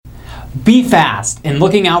Be fast in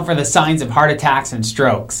looking out for the signs of heart attacks and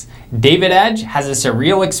strokes. David Edge has a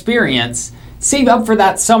surreal experience. Save up for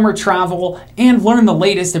that summer travel and learn the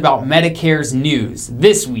latest about Medicare's news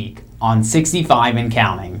this week on 65 and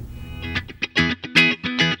Counting.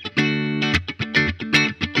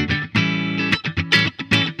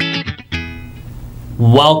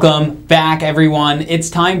 Welcome back, everyone. It's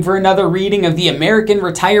time for another reading of the American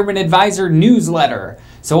Retirement Advisor newsletter.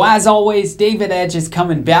 So as always, David Edge is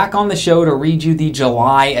coming back on the show to read you the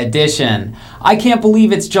July edition. I can't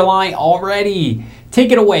believe it's July already.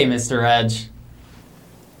 Take it away, Mr. Edge.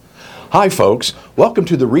 Hi, folks. Welcome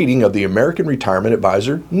to the reading of the American Retirement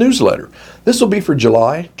Advisor newsletter. This will be for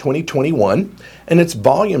July 2021, and it's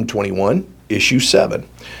Volume 21, Issue 7.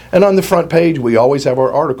 And on the front page, we always have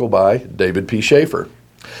our article by David P. Schaefer.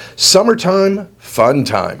 Summertime, fun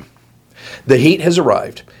time. The heat has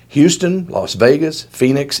arrived. Houston, Las Vegas,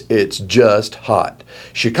 Phoenix, it's just hot.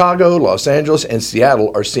 Chicago, Los Angeles, and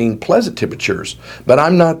Seattle are seeing pleasant temperatures, but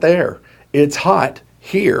I'm not there. It's hot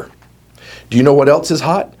here. Do you know what else is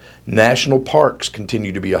hot? National parks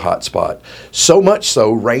continue to be a hot spot. So much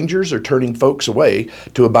so, rangers are turning folks away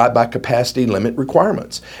to abide by capacity limit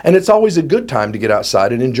requirements. And it's always a good time to get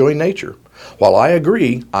outside and enjoy nature. While I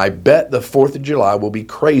agree, I bet the 4th of July will be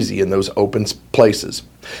crazy in those open places.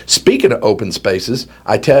 Speaking of open spaces,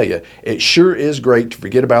 I tell you, it sure is great to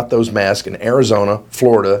forget about those masks in Arizona,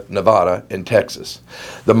 Florida, Nevada, and Texas.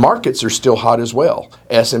 The markets are still hot as well.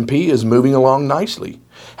 S&P is moving along nicely.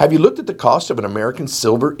 Have you looked at the cost of an American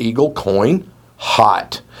Silver Eagle coin?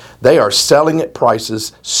 Hot. They are selling at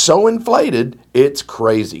prices so inflated, it's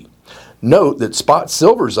crazy. Note that spot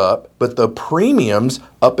silver's up, but the premium's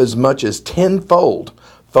up as much as tenfold.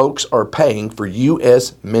 Folks are paying for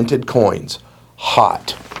U.S. minted coins.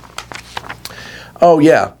 Hot. Oh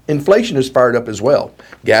yeah, inflation is fired up as well.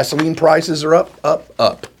 Gasoline prices are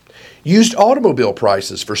up. Used automobile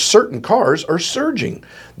prices for certain cars are surging.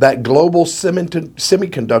 That global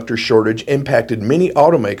semiconductor shortage impacted many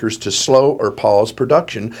automakers to slow or pause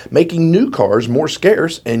production, making new cars more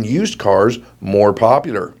scarce and used cars more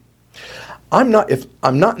popular. I'm not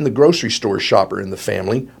in the grocery store shopper in the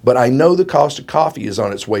family, but I know the cost of coffee is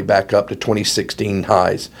on its way back up to 2016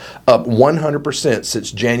 highs, up 100%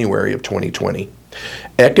 since January of 2020.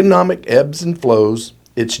 Economic ebbs and flows,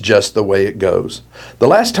 it's just the way it goes. The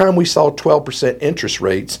last time we saw 12% interest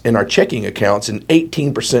rates in our checking accounts and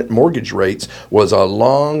 18% mortgage rates was a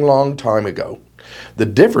long, long time ago. The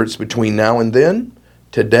difference between now and then?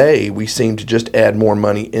 Today, we seem to just add more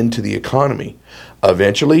money into the economy.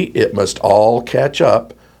 Eventually, it must all catch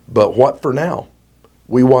up, but what for now?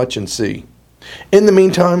 We watch and see. In the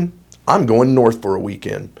meantime, I'm going north for a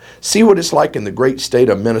weekend. See what it's like in the great state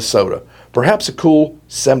of Minnesota. Perhaps a cool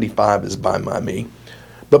 75 is by me.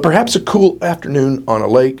 But perhaps a cool afternoon on a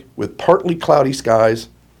lake with partly cloudy skies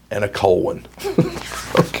and a cold one.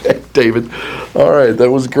 Okay, David. All right,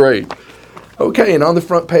 that was great. Okay, and on the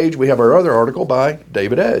front page, we have our other article by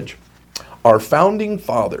David Edge. Our Founding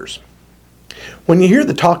Fathers. When you hear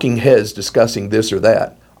the talking heads discussing this or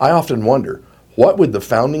that, I often wonder, what would the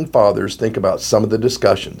Founding Fathers think about some of the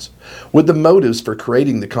discussions? Would the motives for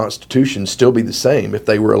creating the Constitution still be the same if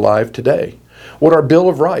they were alive today? Would our Bill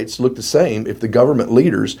of Rights look the same if the government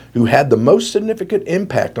leaders who had the most significant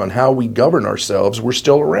impact on how we govern ourselves were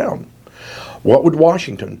still around? What would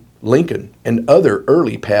Washington, Lincoln, and other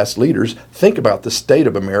early past leaders think about the state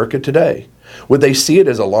of America today? Would they see it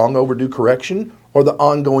as a long overdue correction or the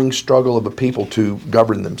ongoing struggle of a people to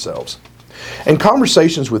govern themselves? In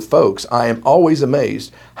conversations with folks, I am always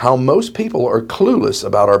amazed how most people are clueless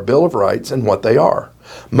about our Bill of Rights and what they are.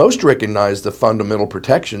 Most recognize the fundamental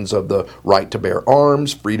protections of the right to bear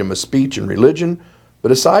arms, freedom of speech, and religion,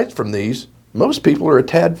 but aside from these, most people are a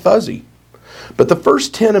tad fuzzy. But the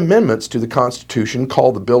first 10 amendments to the Constitution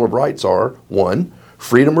called the Bill of Rights are 1.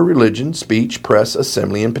 Freedom of religion, speech, press,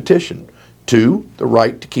 assembly, and petition. 2. The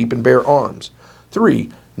right to keep and bear arms. 3.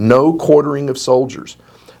 No quartering of soldiers.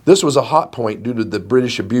 This was a hot point due to the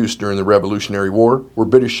British abuse during the Revolutionary War, where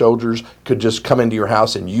British soldiers could just come into your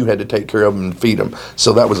house and you had to take care of them and feed them.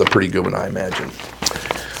 So that was a pretty good one, I imagine.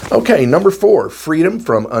 Okay, number 4, freedom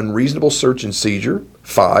from unreasonable search and seizure.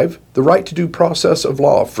 5, the right to due process of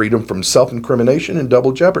law, freedom from self-incrimination and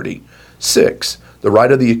double jeopardy. 6, the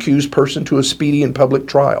right of the accused person to a speedy and public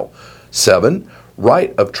trial. 7,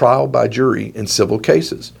 right of trial by jury in civil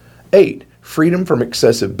cases. 8, freedom from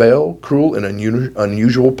excessive bail, cruel and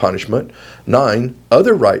unusual punishment. 9,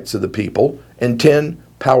 other rights of the people. And 10,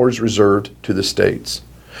 powers reserved to the states.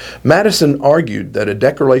 Madison argued that a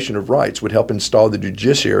Declaration of Rights would help install the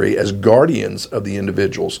judiciary as guardians of the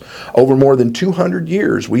individuals. Over more than 200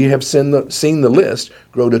 years, we have seen the list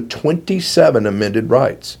grow to 27 amended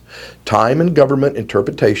rights. Time and government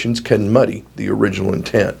interpretations can muddy the original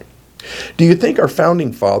intent. Do you think our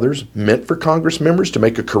founding fathers meant for Congress members to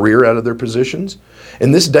make a career out of their positions?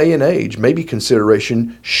 In this day and age, maybe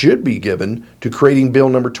consideration should be given to creating Bill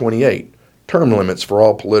number 28, term limits for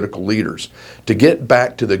all political leaders, to get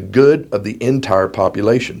back to the good of the entire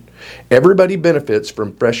population. Everybody benefits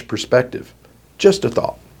from fresh perspective. Just a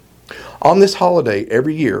thought. On this holiday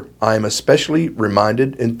every year, I am especially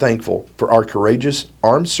reminded and thankful for our courageous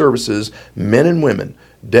armed services men and women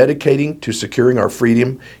dedicating to securing our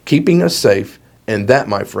freedom, keeping us safe, and that,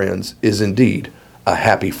 my friends, is indeed a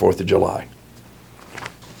happy 4th of July.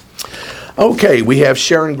 Okay, we have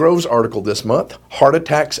Sharon Groves' article this month, Heart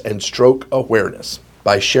Attacks and Stroke Awareness,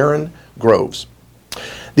 by Sharon Groves.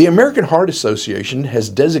 The American Heart Association has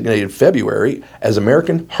designated February as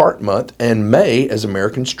American Heart Month and May as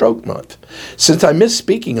American Stroke Month. Since I missed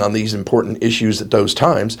speaking on these important issues at those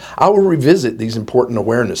times, I will revisit these important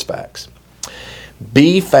awareness facts.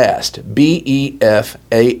 BEFAST, B-E-F-A-S-T.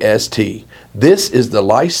 This is the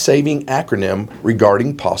life-saving acronym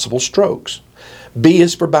regarding possible strokes. B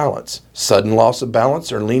is for balance. Sudden loss of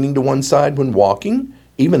balance or leaning to one side when walking.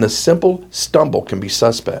 Even a simple stumble can be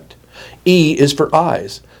suspect. E is for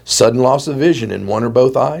eyes. Sudden loss of vision in one or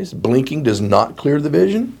both eyes. Blinking does not clear the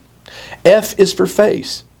vision. F is for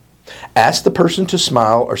face. Ask the person to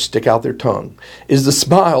smile or stick out their tongue. Is the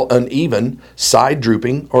smile uneven, side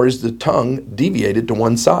drooping, or is the tongue deviated to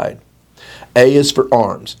one side? A is for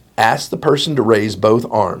arms. Ask the person to raise both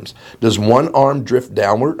arms. Does one arm drift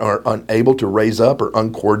downward or unable to raise up or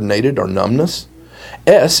uncoordinated or numbness?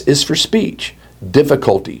 S is for speech.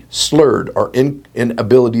 Difficulty, slurred, or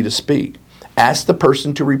inability to speak. Ask the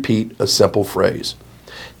person to repeat a simple phrase.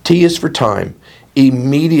 T is for time.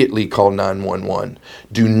 Immediately call 911.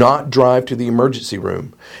 Do not drive to the emergency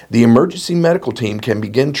room. The emergency medical team can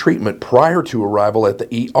begin treatment prior to arrival at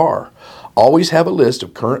the ER. Always have a list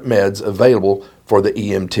of current meds available for the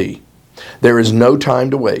EMT. There is no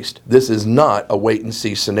time to waste. This is not a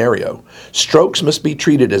wait-and-see scenario. Strokes must be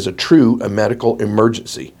treated as a true medical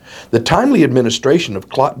emergency. The timely administration of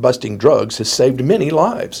clot-busting drugs has saved many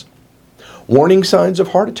lives. Warning signs of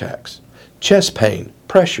heart attacks: chest pain,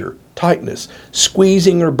 pressure, tightness,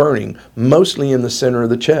 squeezing or burning, mostly in the center of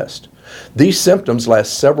the chest. These symptoms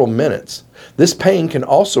last several minutes. This pain can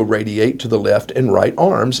also radiate to the left and right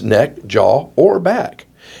arms, neck, jaw, or back.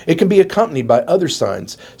 It can be accompanied by other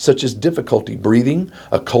signs, such as difficulty breathing,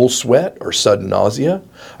 a cold sweat, or sudden nausea.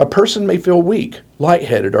 A person may feel weak,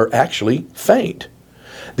 lightheaded, or actually faint.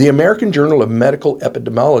 The American Journal of Medical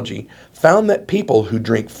Epidemiology found that people who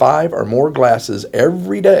drink 5 or more glasses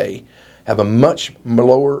every day have a much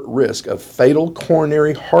lower risk of fatal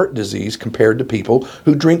coronary heart disease compared to people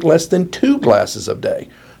who drink less than 2 glasses a day.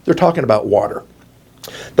 They're talking about water.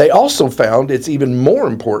 They also found it's even more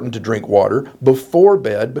important to drink water before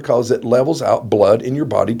bed because it levels out blood in your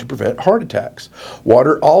body to prevent heart attacks.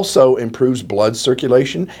 Water also improves blood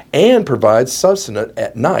circulation and provides sustenance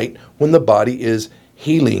at night when the body is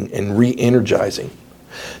healing and re-energizing.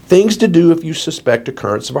 Things to do if you suspect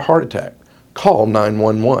occurrence of a heart attack: call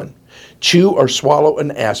 911. Chew or swallow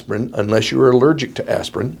an aspirin unless you are allergic to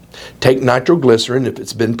aspirin. Take nitroglycerin if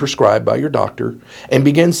it's been prescribed by your doctor. And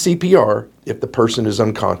begin CPR if the person is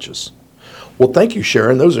unconscious. Well, thank you,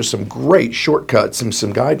 Sharon. Those are some great shortcuts and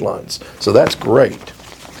some guidelines. So that's great.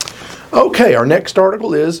 Okay, our next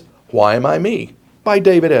article is Why Am I Me? By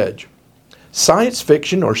David Edge. Science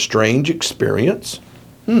fiction or strange experience?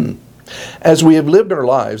 As we have lived our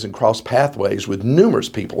lives and crossed pathways with numerous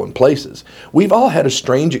people and places, we've all had a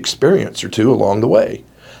strange experience or two along the way.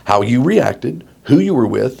 How you reacted, who you were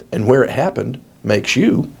with, and where it happened makes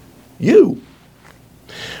you, you.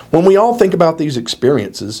 When we all think about these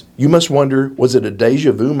experiences, you must wonder, was it a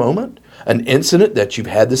déjà vu moment? An incident that you've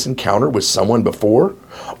had this encounter with someone before?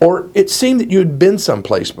 Or it seemed that you had been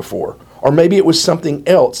someplace before? Or maybe it was something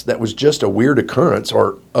else that was just a weird occurrence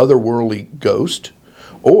or otherworldly ghost?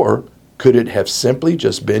 Or could it have simply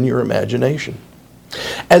just been your imagination?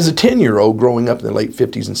 As a 10-year-old growing up in the late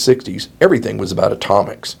 50s and 60s, everything was about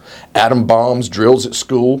atomics. Atom bombs, drills at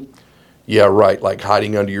school. Yeah, right, like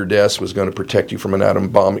hiding under your desk was going to protect you from an atom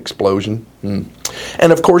bomb explosion.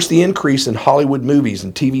 And of course, the increase in Hollywood movies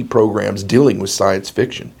and TV programs dealing with science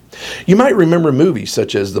fiction. You might remember movies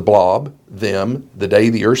such as The Blob, Them, The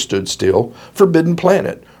Day the Earth Stood Still, Forbidden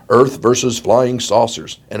Planet, Earth versus Flying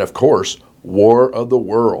Saucers, and of course, War of the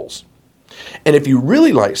Worlds. And if you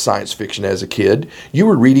really liked science fiction as a kid, you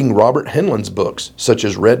were reading Robert Heinlein's books, such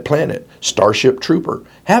as Red Planet, Starship Trooper,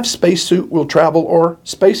 Have Spacesuit Will Travel, or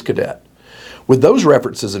Space Cadet. With those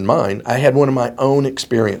references in mind, I had one of my own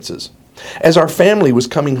experiences. As our family was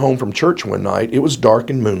coming home from church one night, it was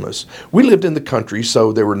dark and moonless. We lived in the country,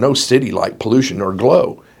 so there were no city-like pollution or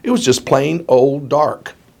glow. It was just plain old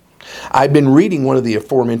dark. I'd been reading one of the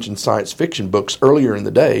aforementioned science fiction books earlier in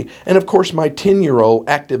the day, and of course my 10-year-old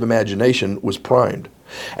active imagination was primed.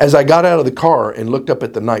 As I got out of the car and looked up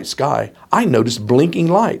at the night sky, I noticed blinking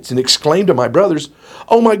lights and exclaimed to my brothers,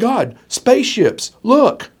 "Oh my God, spaceships,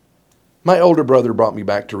 look!" My older brother brought me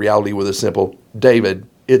back to reality with a simple, "David,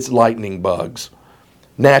 it's lightning bugs."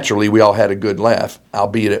 Naturally, we all had a good laugh,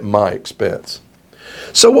 albeit at my expense.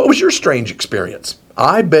 So what was your strange experience?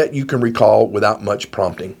 I bet you can recall without much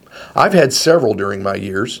prompting. I've had several during my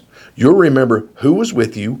years. You'll remember who was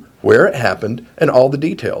with you, where it happened, and all the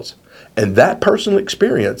details. And that personal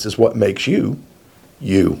experience is what makes you,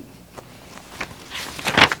 you.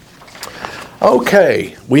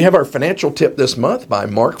 Okay, we have our financial tip this month by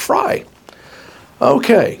Mark Fry.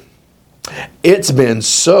 Okay, it's been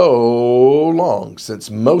so long since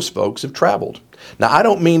most folks have traveled. Now, I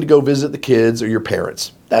don't mean to go visit the kids or your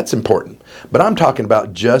parents. That's important. But I'm talking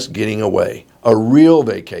about just getting away, a real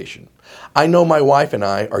vacation. I know my wife and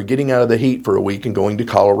I are getting out of the heat for a week and going to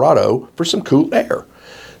Colorado for some cool air.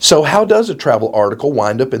 So how does a travel article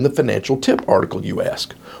wind up in the financial tip article, you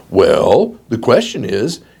ask? Well, the question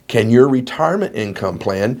is, can your retirement income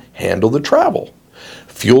plan handle the travel?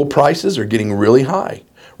 Fuel prices are getting really high.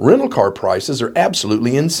 Rental car prices are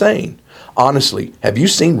absolutely insane. Honestly, have you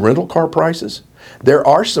seen rental car prices? There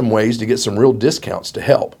are some ways to get some real discounts to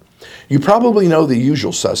help. You probably know the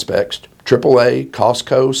usual suspects: AAA,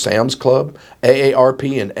 Costco, Sam's Club,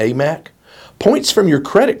 AARP, and AMAC. Points from your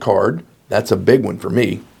credit card, that's a big one for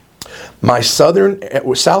me. My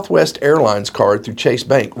Southwest Airlines card through Chase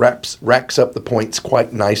Bank racks up the points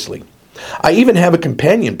quite nicely. I even have a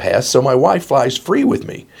companion pass so my wife flies free with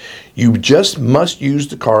me. You just must use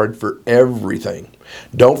the card for everything.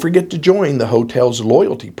 Don't forget to join the hotel's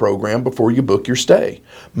loyalty program before you book your stay.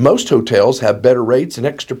 Most hotels have better rates and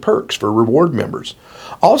extra perks for reward members.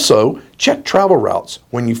 Also, check travel routes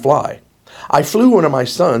when you fly. I flew one of my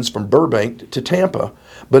sons from Burbank to Tampa,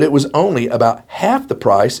 but it was only about half the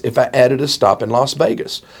price if I added a stop in Las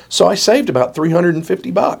Vegas. So I saved about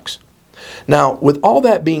 $350. Now, with all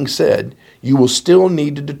that being said, you will still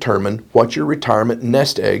need to determine what your retirement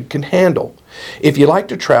nest egg can handle. If you like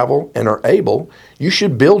to travel and are able, you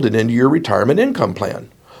should build it into your retirement income plan.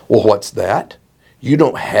 Well, what's that? You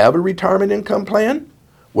don't have a retirement income plan?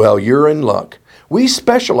 Well, you're in luck. We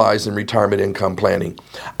specialize in retirement income planning.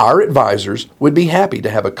 Our advisors would be happy to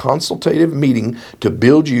have a consultative meeting to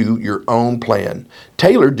build you your own plan,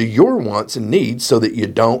 tailored to your wants and needs so that you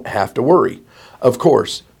don't have to worry. Of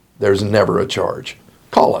course, there's never a charge.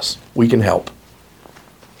 Call us. We can help.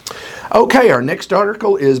 Okay, our next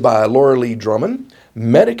article is by Laura Lee Drummond,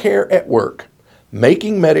 Medicare at Work,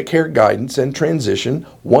 Making Medicare Guidance and Transition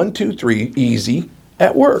 1, 2, 3 Easy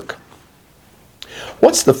at Work.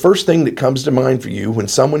 What's the first thing that comes to mind for you when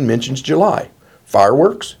someone mentions July?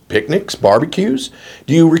 Fireworks, picnics, barbecues?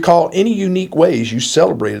 Do you recall any unique ways you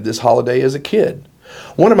celebrated this holiday as a kid?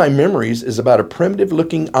 One of my memories is about a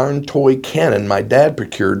primitive-looking iron toy cannon my dad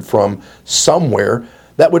procured from somewhere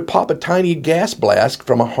that would pop a tiny gas blast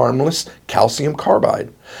from a harmless calcium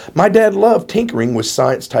carbide. My dad loved tinkering with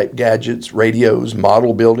science-type gadgets, radios,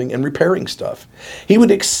 model building, and repairing stuff. He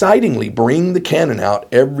would excitingly bring the cannon out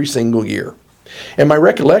every single year. In my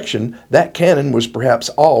recollection, that cannon was perhaps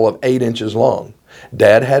all of 8 inches long.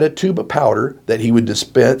 Dad had a tube of powder that he would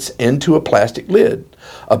dispense into a plastic lid.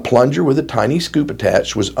 A plunger with a tiny scoop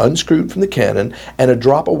attached was unscrewed from the cannon, and a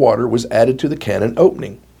drop of water was added to the cannon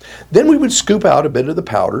opening. Then we would scoop out a bit of the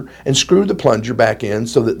powder and screw the plunger back in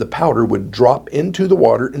so that the powder would drop into the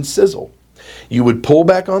water and sizzle. You would pull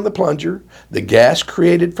back on the plunger, the gas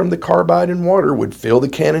created from the carbide and water would fill the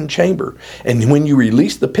cannon chamber, and when you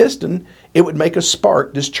released the piston, it would make a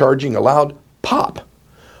spark discharging a loud pop.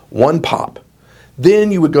 One pop.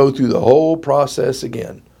 Then you would go through the whole process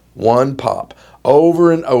again. One pop.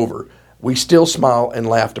 Over and over. We still smile and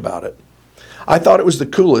laughed about it. I thought it was the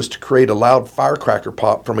coolest to create a loud firecracker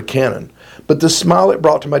pop from a cannon, but the smile it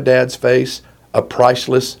brought to my dad's face, a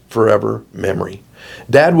priceless forever memory.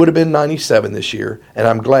 Dad would have been 97 this year, and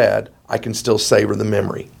I'm glad I can still savor the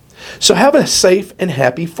memory. So have a safe and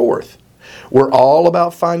happy 4th. We're all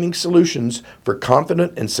about finding solutions for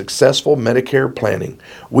confident and successful Medicare planning.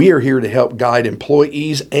 We are here to help guide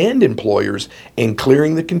employees and employers in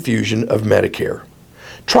clearing the confusion of Medicare.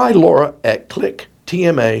 Try Laura at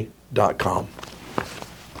clicktma.com. medicare.gov.com.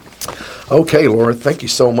 Okay, Laura, thank you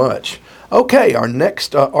so much. Okay, our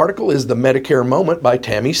next article is The Medicare Moment by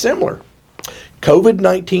Tammy Simler.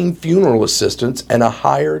 COVID-19 funeral assistance and a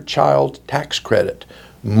higher child tax credit.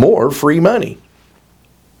 More free money.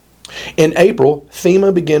 In April,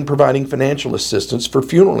 FEMA began providing financial assistance for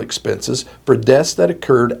funeral expenses for deaths that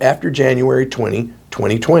occurred after January 20,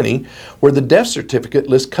 2020, where the death certificate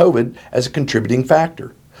lists COVID as a contributing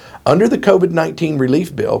factor. Under the COVID-19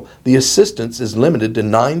 relief bill, the assistance is limited to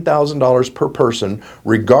 $9,000 per person,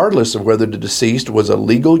 regardless of whether the deceased was a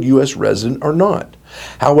legal U.S. resident or not.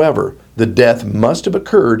 However, the death must have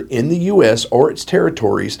occurred in the U.S. or its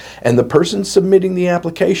territories, and the person submitting the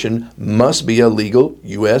application must be a legal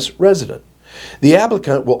U.S. resident. The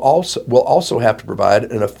applicant will also have to provide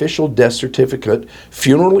an official death certificate,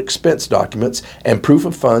 funeral expense documents, and proof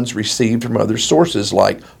of funds received from other sources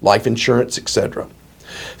like life insurance, etc.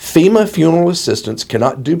 FEMA funeral assistance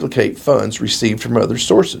cannot duplicate funds received from other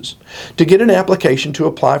sources. To get an application to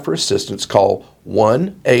apply for assistance, call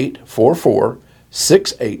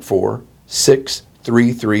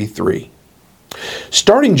 1-844-684-6333.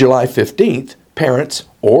 Starting July 15th, parents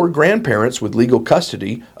or grandparents with legal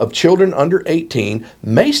custody of children under 18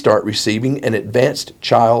 may start receiving an advanced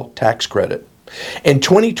child tax credit. In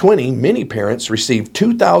 2020, many parents received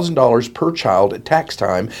 $2,000 per child at tax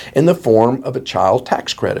time in the form of a child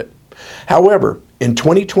tax credit. However, in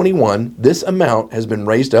 2021, this amount has been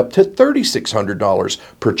raised up to $3,600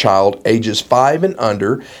 per child ages 5 and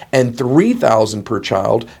under and $3,000 per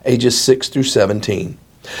child ages 6 through 17.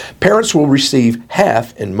 Parents will receive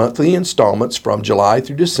half in monthly installments from July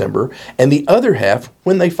through December and the other half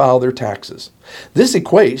when they file their taxes. This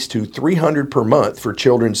equates to $300 per month for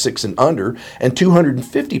children 6 and under and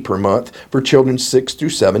 $250 per month for children 6 through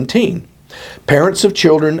 17. Parents of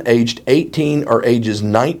children aged 18 or ages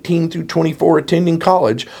 19 through 24 attending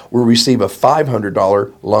college will receive a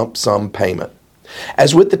 $500 lump sum payment.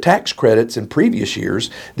 As with the tax credits in previous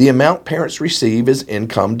years, the amount parents receive is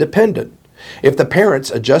income dependent. If the parent's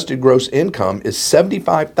adjusted gross income is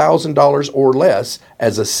 $75,000 or less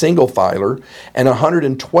as a single filer and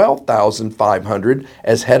 $112,500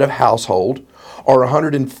 as head of household, or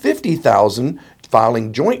 $150,000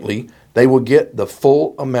 filing jointly, they will get the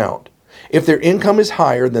full amount. If their income is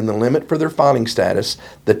higher than the limit for their filing status,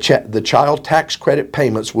 the child tax credit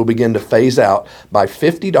payments will begin to phase out by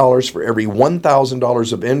 $50 for every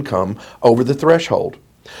 $1,000 of income over the threshold.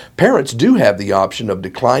 Parents do have the option of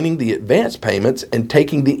declining the advance payments and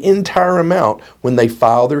taking the entire amount when they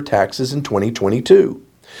file their taxes in 2022.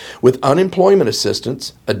 With unemployment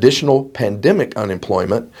assistance, additional pandemic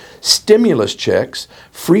unemployment, stimulus checks,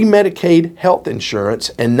 free Medicaid health insurance,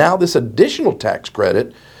 and now this additional tax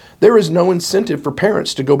credit, there is no incentive for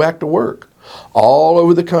parents to go back to work. All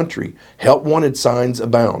over the country, help wanted signs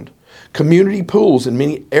abound. Community pools in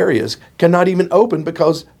many areas cannot even open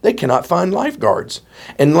because they cannot find lifeguards.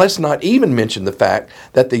 And let's not even mention the fact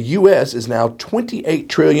that the U.S. is now $28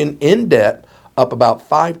 trillion in debt, up about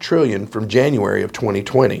 $5 trillion from January of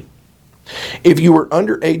 2020. If you were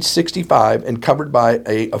under age 65 and covered by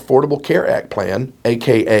a Affordable Care Act plan,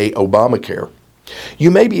 aka Obamacare,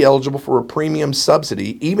 you may be eligible for a premium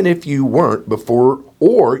subsidy even if you weren't before,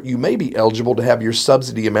 or you may be eligible to have your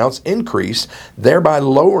subsidy amounts increase, thereby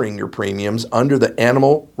lowering your premiums under the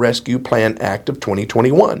Animal Rescue Plan Act of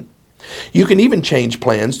 2021. You can even change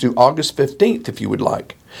plans to August 15th if you would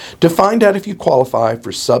like. To find out if you qualify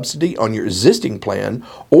for subsidy on your existing plan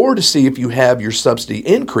or to see if you have your subsidy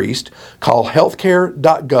increased, call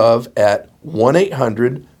healthcare.gov at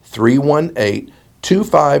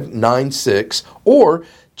 1-800-318-2596 or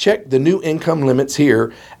check the new income limits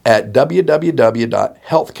here at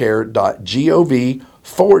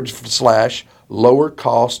www.healthcare.gov/lower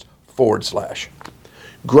cost/.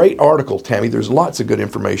 Great article, Tammy. There's lots of good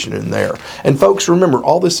information in there. And folks, remember,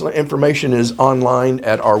 all this information is online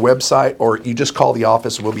at our website, or you just call the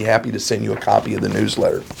office and we'll be happy to send you a copy of the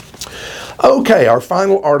newsletter. Okay, our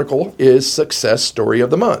final article is Success Story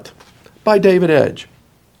of the Month by David Edge.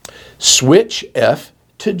 Switch F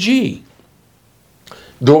to G.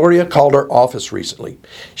 Gloria called our office recently.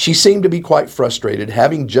 She seemed to be quite frustrated,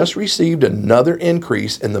 having just received another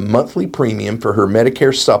increase in the monthly premium for her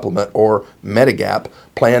Medicare supplement, or Medigap,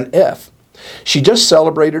 Plan F. She just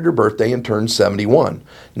celebrated her birthday and turned 71.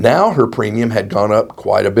 Now her premium had gone up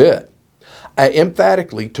quite a bit. I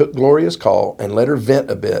emphatically took Gloria's call and let her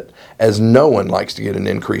vent a bit, as no one likes to get an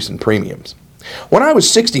increase in premiums. When I was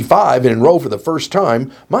 65 and enrolled for the first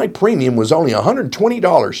time, my premium was only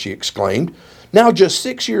 $120, she exclaimed. Now, just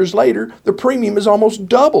 6 years later, the premium is almost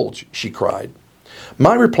doubled, she cried.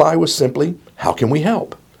 My reply was simply, how can we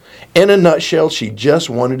help? In a nutshell, she just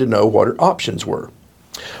wanted to know what her options were.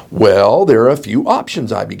 Well, there are a few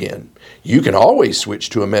options, I began. You can always switch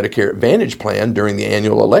to a Medicare Advantage plan during the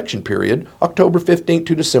annual election period, October 15th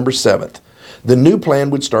to December 7th. The new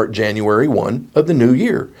plan would start January 1 of the new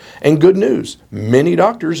year. And good news, many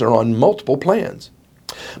doctors are on multiple plans.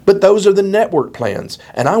 But those are the network plans,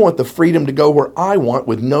 and I want the freedom to go where I want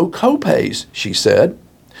with no copays, she said.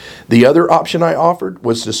 The other option I offered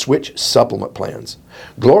was to switch supplement plans.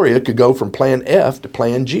 Gloria could go from Plan F to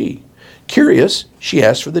Plan G. Curious, she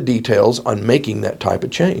asked for the details on making that type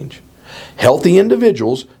of change. Healthy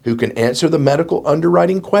individuals who can answer the medical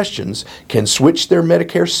underwriting questions can switch their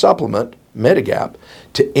Medicare supplement, Medigap,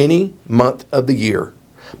 to any month of the year.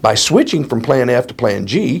 By switching from Plan F to Plan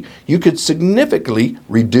G, you could significantly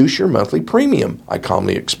reduce your monthly premium, I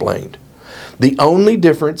calmly explained. The only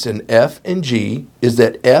difference in F and G is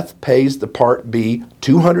that F pays the Part B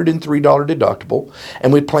 $203 deductible,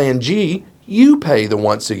 and with Plan G, you pay the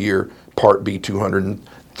once a year Part B $203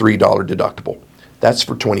 deductible. That's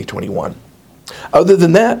for 2021. Other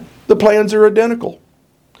than that, the plans are identical.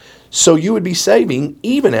 So you would be saving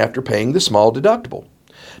even after paying the small deductible.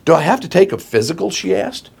 Do I have to take a physical, she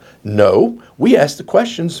asked. No, we asked the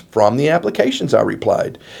questions from the applications, I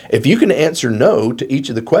replied. If you can answer no to each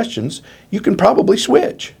of the questions, you can probably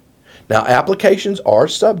switch. Now, applications are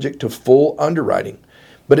subject to full underwriting,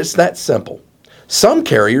 but it's that simple. Some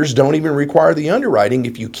carriers don't even require the underwriting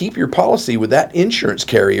if you keep your policy with that insurance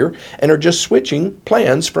carrier and are just switching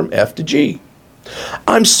plans from F to G.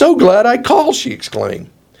 I'm so glad I called, she exclaimed.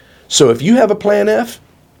 So if you have a Plan F,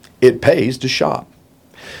 it pays to shop.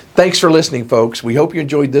 Thanks for listening, folks. We hope you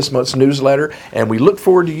enjoyed this month's newsletter, and we look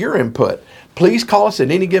forward to your input. Please call us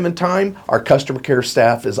at any given time. Our customer care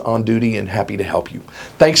staff is on duty and happy to help you.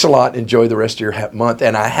 Thanks a lot. Enjoy the rest of your month,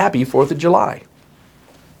 and a happy 4th of July.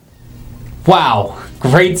 Wow,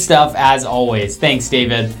 great stuff as always. Thanks,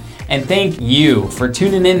 David. And thank you for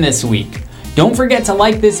tuning in this week. Don't forget to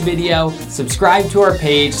like this video, subscribe to our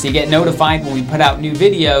page to get notified when we put out new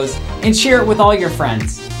videos, and share it with all your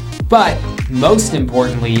friends. But most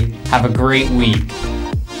importantly, have a great week.